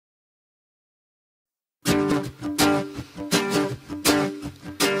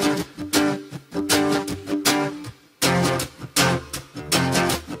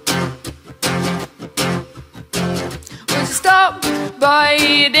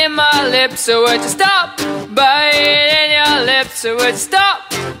biting my lips? Or would you stop biting your lips? Or would you stop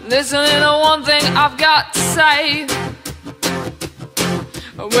listening to one thing I've got to say?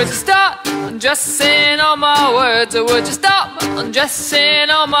 Or would you stop undressing all my words? Or would you stop undressing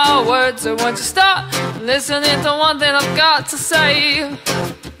all my words? Or would you stop listening to one thing I've got to say?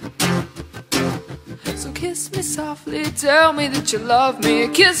 So kiss me softly, tell me that you love me.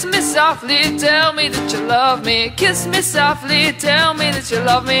 Kiss me softly, tell me that you love me. Kiss me softly, tell me that you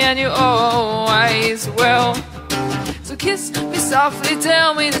love me, and you always will. So kiss me softly,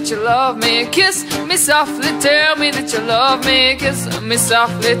 tell me that you love me. Kiss me softly, tell me that you love me. Kiss me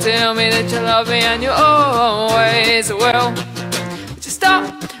softly, tell me that you love me, and you always will. Would you stop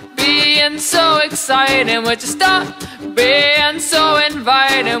being so exciting? Would you stop being so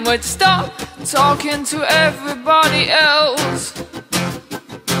inviting? Would you stop talking to everybody else?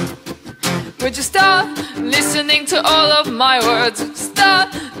 Would you stop listening to all of my words? Would you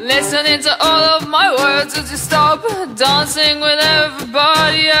stop listening to all of my words? Would you stop dancing with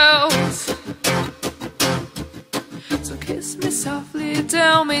everybody else? So kiss me softly,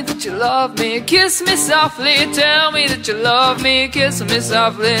 tell me that you love me. Kiss me softly, tell me that you love me. Kiss me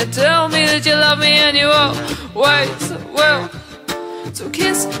softly, tell me that you love me, and you always will. So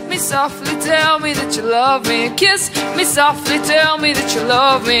kiss me softly, tell me that you love me. Kiss me softly, tell me that you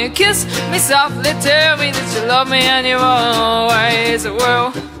love me. Kiss me softly, tell me that you love me, and you always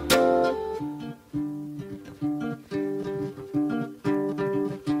will.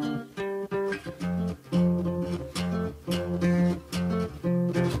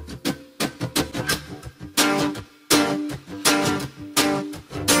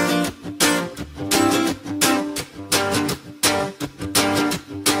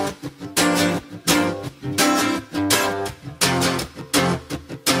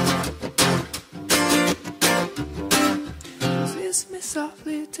 Kiss me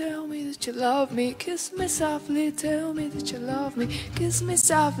softly, tell me that you love me. Kiss me softly, tell me that you love me. Kiss me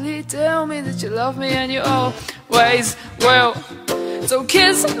softly, tell me that you love me, and you always will. So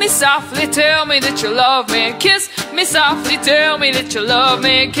kiss me softly, tell me that you love me. Kiss me softly, tell me that you love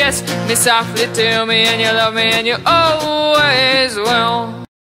me. Kiss me softly, tell me and you love me, and you always will.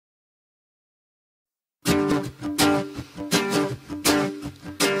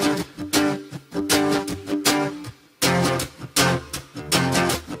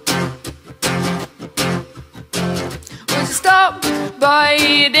 Stop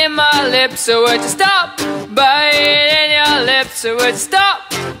biting my lips? Or would you stop biting your lips? Or would you stop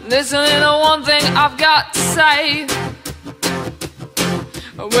listening to one thing I've got to say?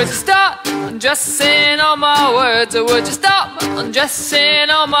 Or would you stop undressing all my words? Or would you stop undressing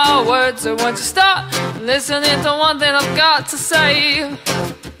all my words? Or would you stop listening to one thing I've got to say?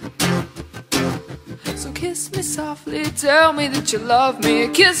 So kiss me softly, tell me that you love me.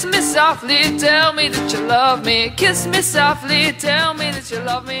 Kiss me softly, tell me that you love me. Kiss me softly, tell me that you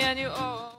love me, and you